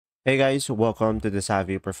Hey guys, welcome to the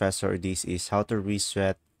Savvy Professor. This is how to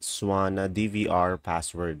reset Swann DVR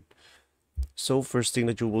password. So first thing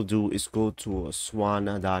that you will do is go to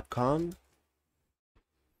swann.com,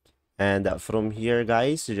 and from here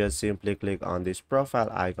guys, you just simply click on this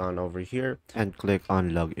profile icon over here and click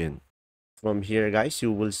on login. From here guys,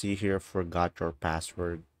 you will see here forgot your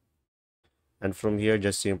password. And from here,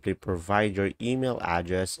 just simply provide your email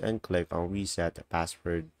address and click on reset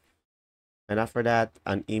password. And after that,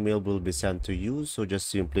 an email will be sent to you. So just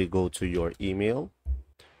simply go to your email.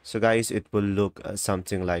 So guys, it will look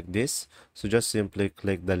something like this. So just simply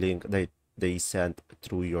click the link that they sent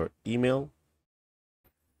through your email.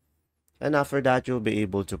 And after that, you'll be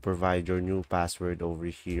able to provide your new password over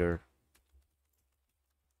here.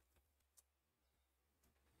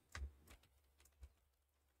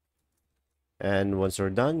 And once you're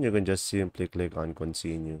done, you can just simply click on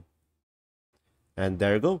continue. And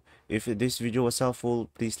there you go. If this video was helpful,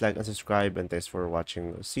 please like and subscribe, and thanks for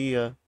watching. See ya.